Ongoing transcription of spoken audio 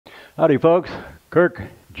Howdy folks, Kirk,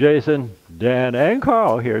 Jason, Dan, and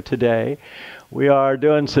Carl here today. We are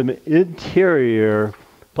doing some interior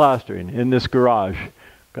plastering in this garage.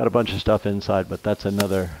 Got a bunch of stuff inside, but that's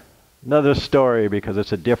another story because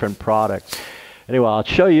it's a different product. Anyway, I'll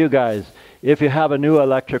show you guys, if you have a new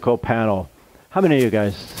electrical panel, how many of you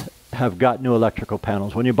guys have got new electrical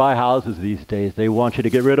panels? When you buy houses these days, they want you to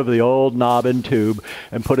get rid of the old knob and tube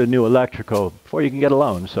and put a new electrical before you can get a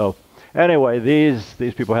loan. So anyway,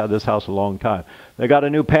 these people had this house a long time. They got a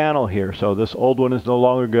new panel here, so this old one is no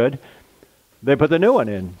longer good. They put the new one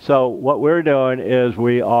in. So what we're doing is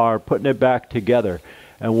we are putting it back together.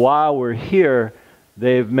 And while we're here,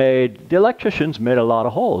 the electricians made a lot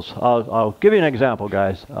of holes. I'll give you an example,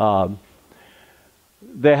 guys.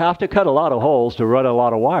 They have to cut a lot of holes to run a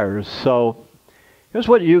lot of wires. So here's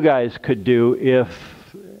what you guys could do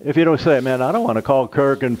if you don't say, man, I don't want to call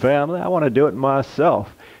Kirk and family, I want to do it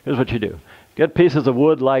myself. Here's what you do. Get pieces of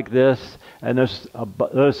wood like this, and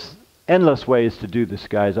there's endless ways to do this,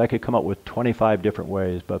 guys. I could come up with 25 different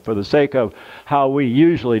ways, but for the sake of how we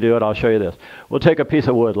usually do it, I'll show you this. We'll take a piece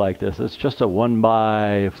of wood like this. It's just a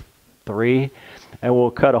 1x3, and we'll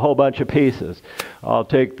cut a whole bunch of pieces. I'll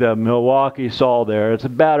take the Milwaukee saw there. It's a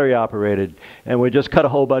battery operated, and we just cut a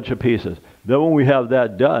whole bunch of pieces. Then when we have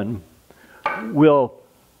that done, we'll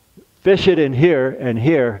fish it in here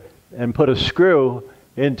and put a screw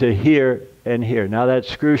into here and here. Now that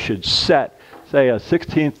screw should set, say, a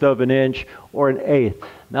 1/16 of an inch or an 1/8.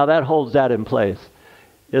 Now that holds that in place.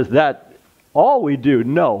 Is that all we do?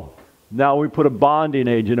 No. Now we put a bonding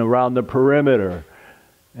agent around the perimeter.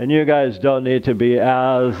 And you guys don't need to be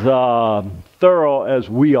as thorough as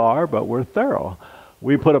we are, but we're thorough.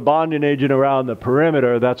 We put a bonding agent around the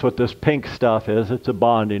perimeter. That's what this pink stuff is. It's a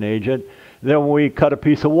bonding agent. Then we cut a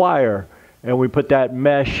piece of wire and we put that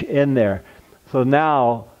mesh in there. So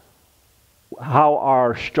now, how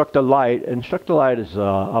our Structo-Lite, and Structo-Lite is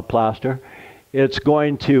a plaster, it's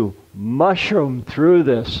going to mushroom through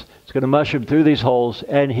this. It's going to mushroom through these holes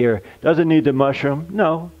and here. Doesn't need to mushroom.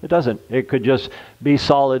 No, it doesn't. It could just be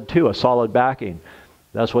solid too, a solid backing.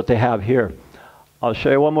 That's what they have here. I'll show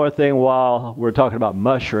you one more thing while we're talking about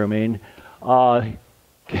mushrooming. I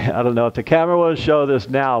don't know if the camera will show this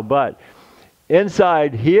now, but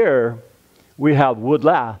inside here we have wood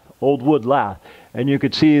lath. Old wood lath, and you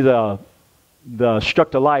could see the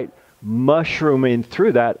Structo-Lite mushrooming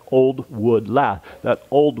through that old wood lath. That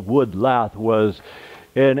old wood lath was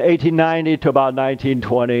in 1890 to about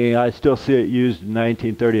 1920. I still see it used in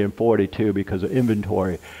 1930 and 42 because of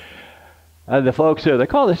inventory. And the folks there, they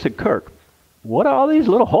call this a Kirk. What are all these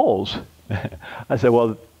little holes? I said,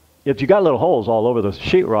 well, if you got little holes all over the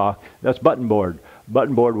sheetrock, that's button board.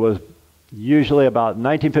 Button board was usually about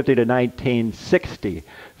 1950 to 1960.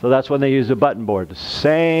 So that's when they used the button board. The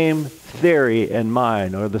same theory in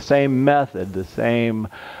mind, or the same method, the same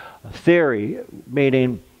theory,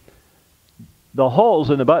 meaning the holes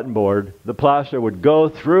in the button board, the plaster would go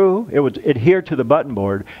through, it would adhere to the button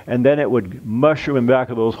board, and then it would mushroom in back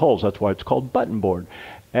of those holes. That's why it's called button board.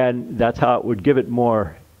 And that's how it would give it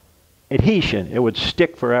more adhesion. It would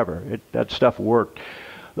stick forever. That stuff worked.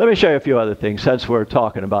 Let me show you a few other things since we're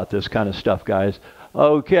talking about this kind of stuff, guys.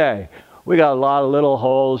 Okay, we got a lot of little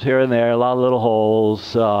holes here and there, a lot of little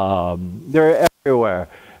holes. They're everywhere.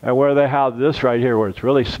 And where they have this right here where it's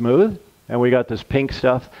really smooth, and we got this pink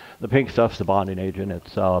stuff. The pink stuff's the bonding agent.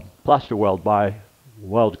 It's plaster weld by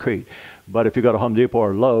Weldcrete. But if you go to Home Depot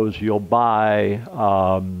or Lowe's, you'll buy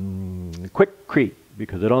Quickcrete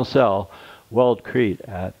because they don't sell Weldcrete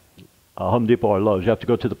at Home Depot or Lowe's. You have to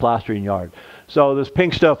go to the plastering yard. So this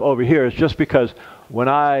pink stuff over here is just because when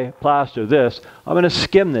I plaster this, I'm going to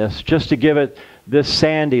skim this just to give it this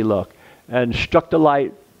sandy look. And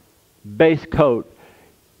Structo-Lite base coat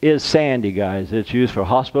is sandy, guys. It's used for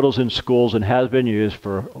hospitals and schools and has been used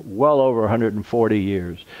for well over 140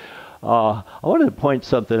 years. I wanted to point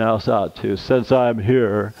something else out too, since I'm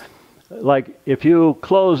here. Like if you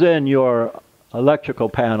close in your electrical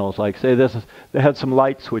panels, like say this, they had some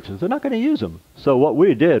light switches. They're not going to use them. So what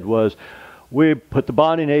we did was we put the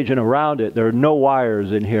bonding agent around it. There are no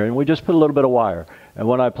wires in here, and we just put a little bit of wire. And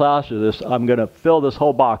when I plaster this, I'm going to fill this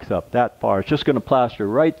whole box up that far. It's just going to plaster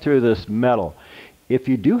right through this metal. If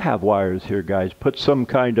you do have wires here, guys, put some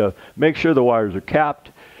kind of, make sure the wires are capped,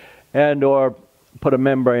 and or put a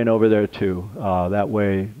membrane over there too. That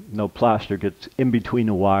way no plaster gets in between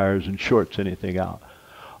the wires and shorts anything out.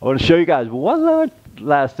 I want to show you guys one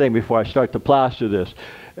last thing before I start to plaster this.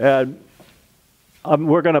 And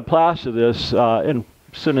we're going to plaster this as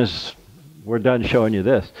soon as we're done showing you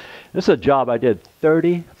this. This is a job I did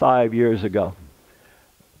 35 years ago.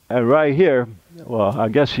 And right here, well, I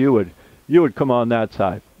guess you would come on that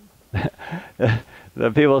side.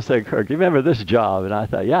 The people say, Kirk, you remember this job? And I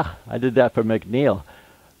thought, yeah, I did that for McNeil.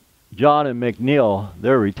 John and McNeil,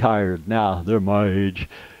 they're retired now. They're my age.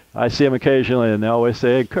 I see them occasionally, and they always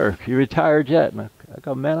say, hey, Kirk, you retired yet? And I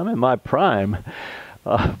go, man, I'm in my prime.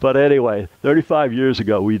 But anyway, 35 years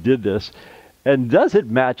ago, we did this. And does it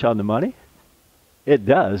match on the money? It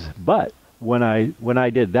does. But when I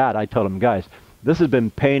did that, I told them, guys, this has been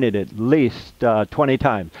painted at least 20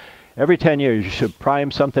 times. Every 10 years, you should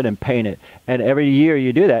prime something and paint it. And every year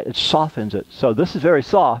you do that, it softens it. So this is very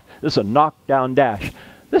soft. This is a knockdown dash.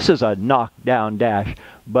 This is a knockdown dash,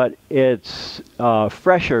 but it's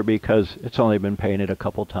fresher because it's only been painted a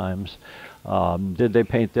couple times. Did they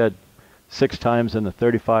paint that 6 times in the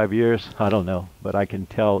 35 years? I don't know, but I can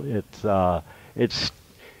tell it's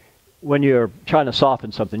when you're trying to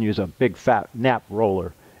soften something, use a big fat nap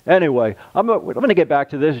roller. Anyway, I'm going to get back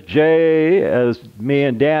to this. Jay, as me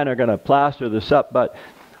and Dan are going to plaster this up, but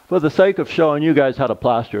for the sake of showing you guys how to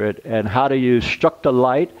plaster it and how to use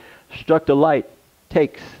Structo-Lite, Structo-Lite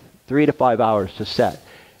takes 3 to 5 hours to set.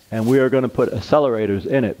 And we are going to put accelerators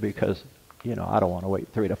in it because, you know, I don't want to wait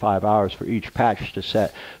 3 to 5 hours for each patch to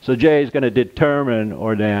set. So Jay is going to determine,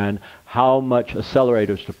 or Dan, how much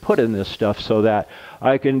accelerators to put in this stuff so that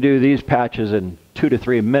I can do these patches in 2 to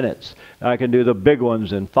 3 minutes. I can do the big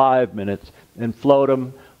ones in 5 minutes and float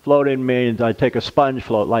them. Floating means I take a sponge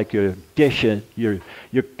float like your dish, your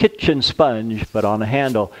kitchen sponge, but on a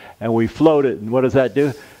handle, and we float it. And what does that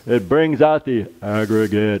do? It brings out the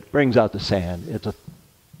aggregate, brings out the sand.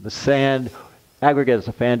 The sand, aggregate is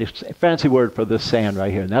a fancy word for this sand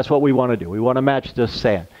right here, and that's what we want to do. We want to match this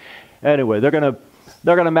sand. Anyway, they're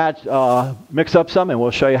gonna match, mix up some, and we'll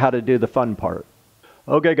show you how to do the fun part.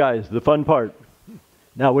 Okay, guys, the fun part.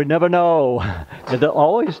 Now we never know.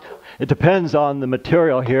 It depends on the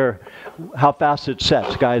material here, how fast it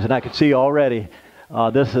sets, guys. And I can see already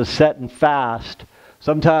this is setting fast.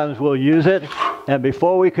 Sometimes we'll use it, and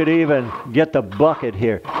before we could even get the bucket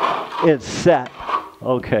here, it's set.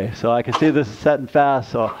 Okay, so I can see this is setting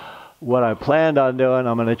fast. So what I planned on doing,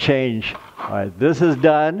 I'm going to change. All right, this is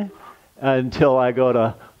done until I go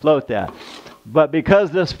to float that. But because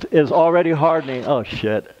this is already hardening, oh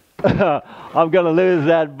shit, I'm going to lose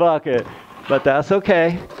that bucket. But that's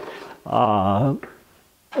okay. I'm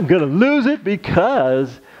going to lose it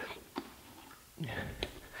because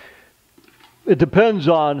it depends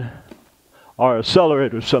on our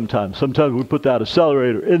accelerator sometimes. Sometimes we put that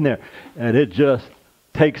accelerator in there and it just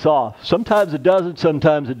takes off. Sometimes it doesn't,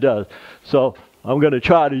 sometimes it does. So I'm going to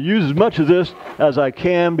try to use as much of this as I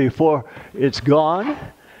can before it's gone.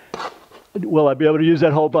 Will I be able to use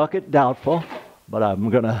that whole bucket? Doubtful. But I'm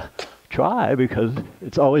going to try because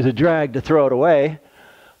it's always a drag to throw it away.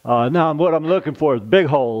 Now what I'm looking for is big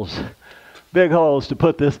holes. Big holes to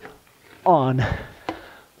put this on.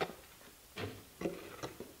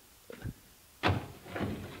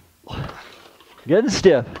 Getting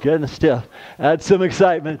stiff, getting stiff. Add some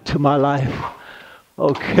excitement to my life.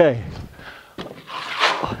 Okay.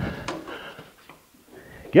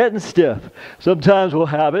 Getting stiff. Sometimes we'll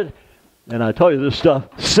have it, and I tell you this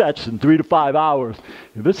stuff sets in 3 to 5 hours.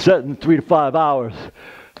 If it's set in 3 to 5 hours,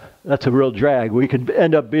 that's a real drag. We can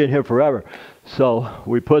end up being here forever. So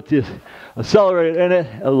we put this accelerator in it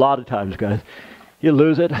a lot of times, guys. You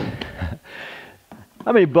lose it. How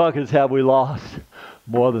many buckets have we lost?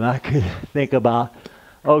 More than I could think about.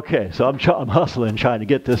 Okay, so I'm hustling, trying to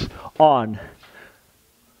get this on.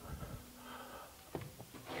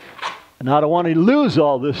 And I don't want to lose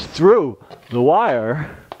all this through the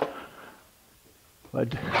wire.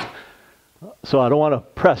 But, so I don't want to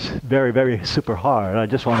press very, very super hard.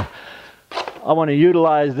 I want to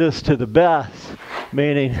utilize this to the best,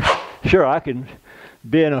 meaning, sure, I can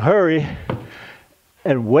be in a hurry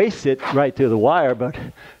and waste it right through the wire, but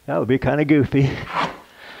that would be kind of goofy.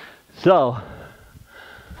 So,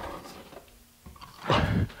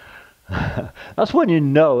 that's when you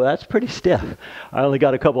know that's pretty stiff. I only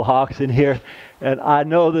got a couple hawks in here, and I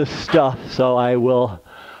know this stuff, so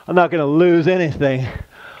I'm not going to lose anything.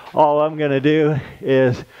 All I'm going to do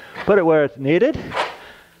is put it where it's needed.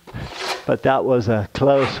 But that was a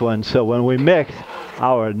close one, so when we mix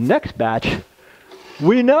our next batch,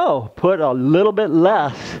 we know, put a little bit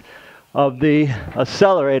less of the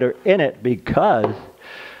accelerator in it because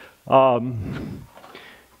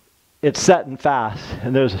it's setting fast.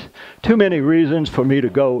 And there's too many reasons for me to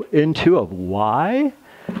go into of why,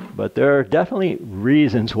 but there are definitely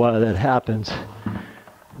reasons why that happens.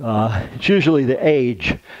 It's usually the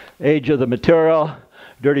age of the material,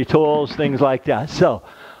 dirty tools, things like that. So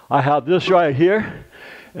I have this right here,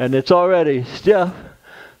 and it's already stiff.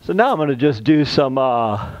 So now I'm going to just do some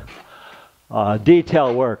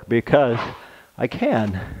detail work because I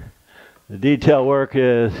can. The detail work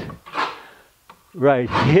is right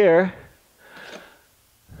here.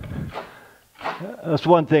 That's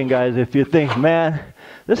one thing, guys. If you think, man,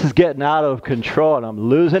 this is getting out of control and I'm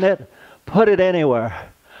losing it, put it anywhere.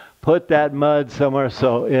 Put that mud somewhere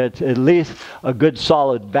so it's at least a good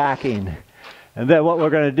solid backing. And then what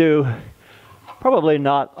we're going to do, probably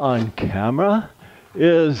not on camera,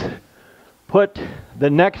 is put the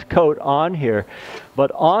next coat on here.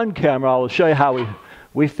 But on camera, I will show you how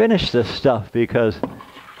we finish this stuff because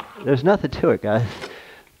there's nothing to it, guys.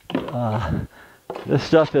 This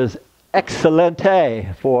stuff is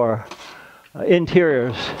excelente for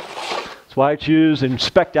interiors. That's why it's used and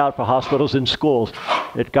spec'd out for hospitals and schools.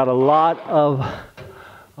 It's got a lot of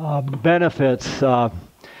benefits.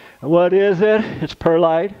 What is it? It's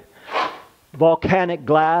perlite, volcanic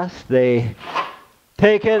glass. They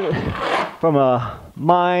take it from a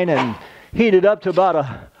mine and heat it up to about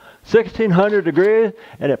 1600 degrees,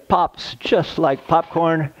 and it pops just like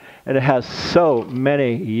popcorn, and it has so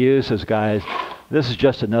many uses, guys. This is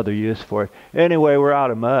just another use for it. Anyway, we're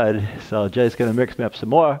out of mud, so Jay's going to mix me up some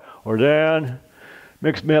more, or Dan,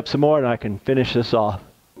 mix me up some more, and I can finish this off.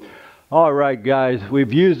 All right, guys,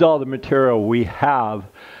 we've used all the material we have.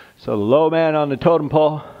 So the low man on the totem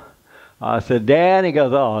pole, I said, Dan, he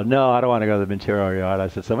goes, oh, no, I don't want to go to the material yard. I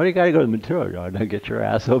said, somebody got to go to the material yard. Now get your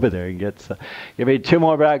ass over there and give me 2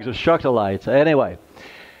 more bags of Structo-Lites. Anyway,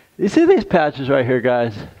 you see these patches right here,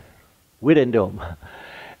 guys? We didn't do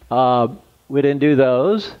them. We didn't do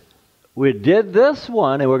those. We did this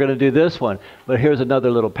one, and we're going to do this one. But here's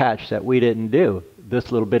another little patch that we didn't do.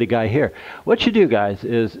 This little bitty guy here. What you do, guys,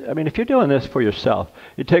 is, I mean, if you're doing this for yourself,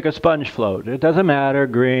 you take a sponge float. It doesn't matter,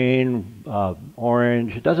 green,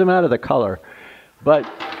 orange, it doesn't matter the color. But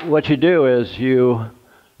what you do is you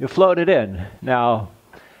float it in. Now,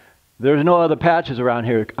 there's no other patches around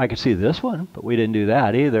here. I could see this one, but we didn't do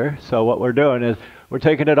that either. So what we're doing is we're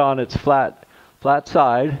taking it on its flat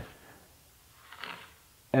side,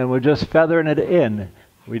 and we're just feathering it in.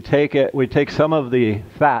 We take some of the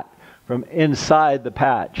fat from inside the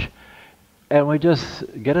patch, and we just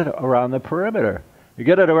get it around the perimeter. You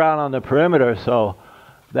get it around on the perimeter so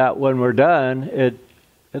that when we're done, it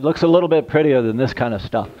looks a little bit prettier than this kind of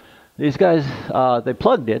stuff. These guys, they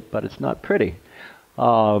plugged it, but it's not pretty.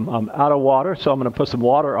 I'm out of water, so I'm going to put some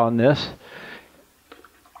water on this.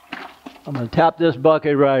 I'm going to tap this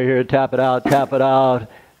bucket right here, tap it out, tap it out.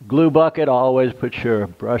 Glue bucket, always put your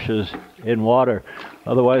brushes in water.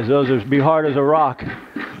 Otherwise, those would be hard as a rock.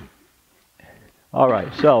 All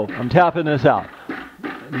right, so I'm tapping this out.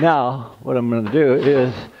 Now, what I'm going to do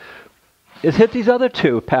is hit these other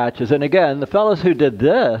 2 patches. And again, the fellows who did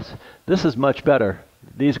this is much better.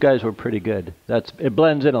 These guys were pretty good. It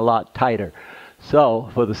blends in a lot tighter. So,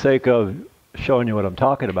 for the sake of showing you what I'm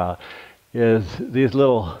talking about, is these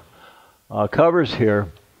little covers here.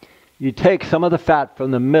 You take some of the fat from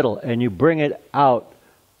the middle and you bring it out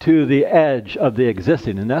to the edge of the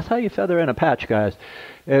existing. And that's how you feather in a patch, guys.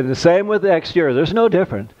 And the same with the exterior. There's no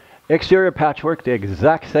different. Exterior patchwork, the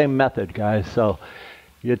exact same method, guys. So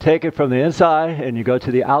you take it from the inside and you go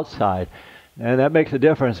to the outside. And that makes a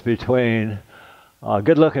difference between a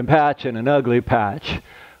good-looking patch and an ugly patch,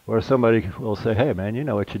 where somebody will say, hey, man, you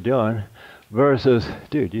know what you're doing, versus,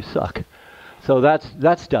 dude, you suck. So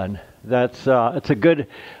that's done. It's a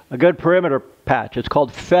good perimeter patch. It's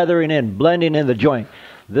called feathering in, blending in the joint.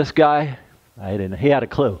 This guy, he had a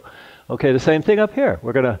clue. Okay, the same thing up here.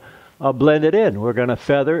 We're going to blend it in. We're going to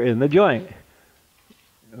feather in the joint.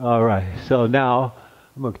 All right, so now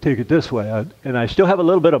I'm going to take it this way. And I still have a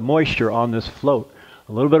little bit of moisture on this float,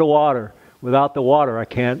 a little bit of water. Without the water, I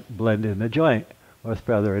can't blend in the joint or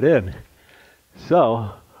feather it in.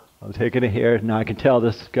 So I'm taking it here. Now I can tell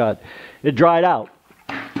it dried out.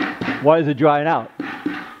 Why is it drying out?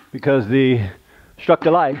 Because the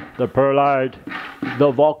Structo-Lite, the perlite,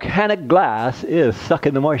 the volcanic glass is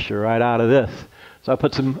sucking the moisture right out of this. So I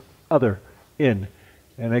put some other in.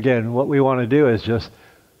 And again, what we want to do is just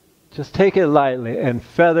take it lightly and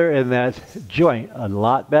feather in that joint a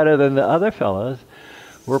lot better than the other fellas.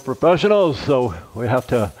 We're professionals, so we have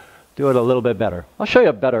to do it a little bit better. I'll show you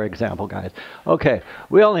a better example, guys. Okay,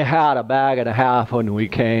 we only had a bag and a half when we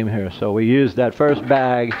came here, so we used that first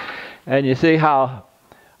bag, and you see how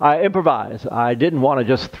I improvised. I didn't want to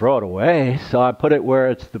just throw it away, so I put it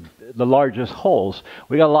where it's the largest holes.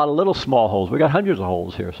 We got a lot of little small holes. We got hundreds of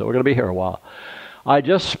holes here, so we're going to be here a while. I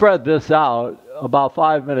just spread this out about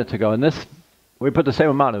 5 minutes ago, and we put the same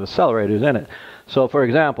amount of accelerators in it. So, for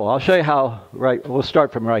example, I'll show you how, we'll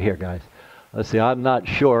start from right here, guys. Let's see, I'm not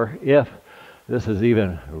sure if this is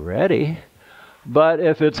even ready, but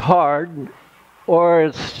if it's hard, or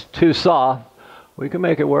it's too soft, we can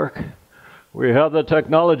make it work. We have the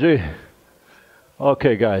technology.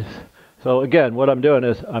 Okay, guys. So again, what I'm doing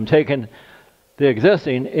is I'm taking the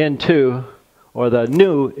existing into, or the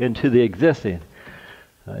new into the existing.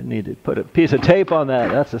 I need to put a piece of tape on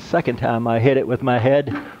that. That's the second time I hit it with my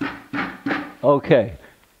head. Okay.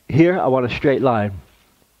 Here, I want a straight line.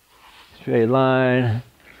 Straight line.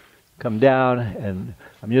 Come down, and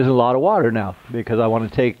I'm using a lot of water now because I want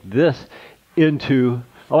to take this into,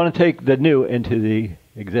 I want to take the new into the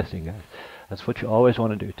existing, guys. That's what you always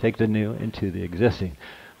want to do, take the new into the existing.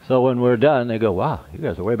 So when we're done, they go, wow, you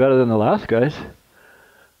guys are way better than the last guys.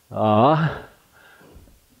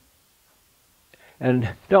 And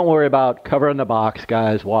don't worry about covering the box,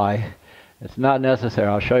 guys. Why? It's not necessary.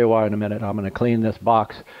 I'll show you why in a minute. I'm going to clean this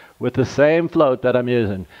box with the same float that I'm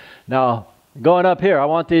using. Now, going up here, I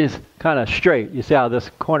want these kind of straight. You see how this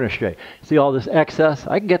corner straight? See all this excess?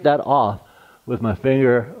 I can get that off with my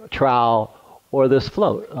finger, trowel, or this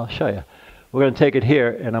float. I'll show you. We're going to take it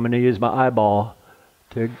here, and I'm going to use my eyeball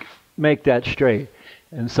to make that straight.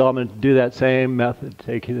 And so I'm going to do that same method.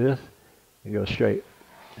 Take this and go straight.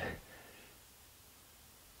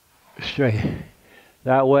 Straight.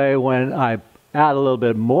 That way, when I add a little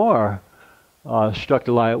bit more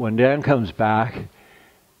Structo-Lite, when Dan comes back, you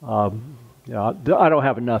know, I don't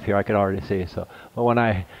have enough here. I can already see. So, but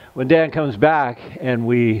when Dan comes back and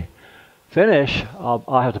we finish, I'll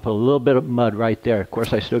have to put a little bit of mud right there. Of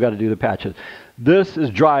course, I still got to do the patches. This is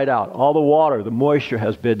dried out. All the water, the moisture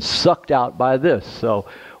has been sucked out by this. So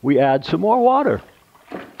we add some more water.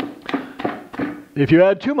 If you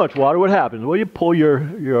add too much water, what happens? Well, you pull your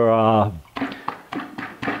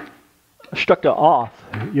Structo off.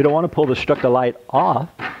 You don't want to pull the Structo-Lite off.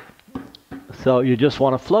 So you just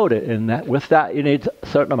want to float it. And that, with that, you need a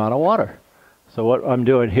certain amount of water. So what I'm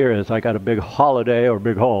doing here is I got a big holiday or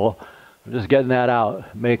big hole. I'm just getting that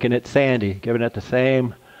out, making it sandy, giving it the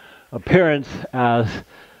same appearance as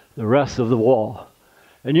the rest of the wall.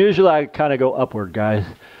 And usually I kind of go upward, guys.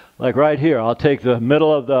 Like right here, I'll take the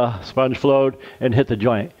middle of the sponge float and hit the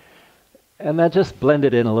joint. And that just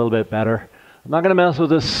blended in a little bit better. I'm not going to mess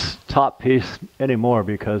with this top piece anymore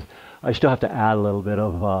because I still have to add a little bit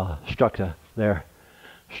of Structo there.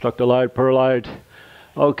 Structo-Lite, perlite.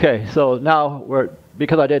 Okay, so now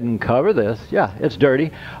because I didn't cover this, yeah, it's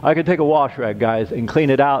dirty. I could take a wash rag, guys, and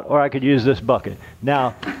clean it out, or I could use this bucket.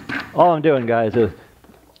 Now, all I'm doing, guys, is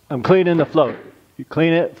I'm cleaning the float. You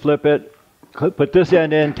clean it, flip it, put this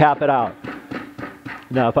end in, tap it out.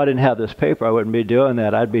 Now, if I didn't have this paper, I wouldn't be doing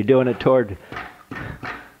that. I'd be doing it toward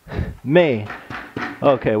me.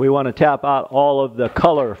 Okay, we want to tap out all of the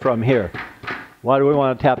color from here. Why do we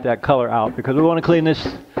want to tap that color out? Because we want to clean this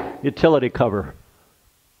utility cover.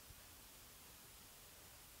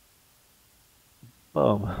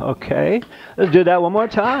 Boom. Okay. Let's do that one more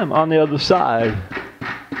time on the other side.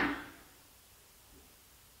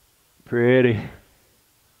 Pretty.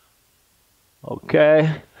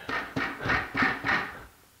 Okay.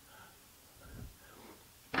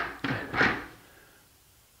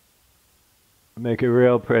 Make it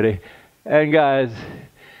real pretty. And guys,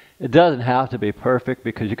 it doesn't have to be perfect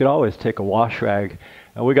because you could always take a wash rag,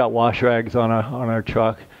 and we got wash rags on our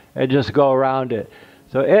truck, and just go around it.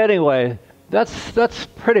 So anyway, that's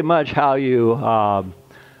pretty much how you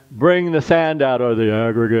bring the sand out of the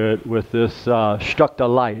aggregate with this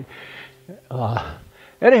Structo-Lite.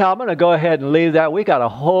 Anyhow, I'm going to go ahead and leave that. We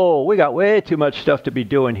got way too much stuff to be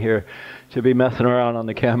doing here to be messing around on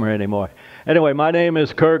the camera anymore. Anyway, my name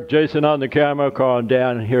is Kirk, Jason on the camera, Carl and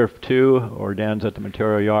Dan here too, or Dan's at the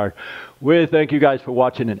material yard. We thank you guys for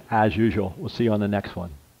watching, and as usual, we'll see you on the next one.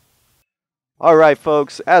 All right,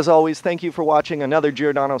 folks, as always, thank you for watching another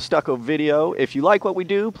Giordano stucco video. If you like what we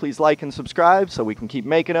do, please like and subscribe so we can keep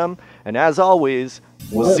making them. And as always,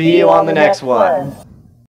 we'll see you on the next one.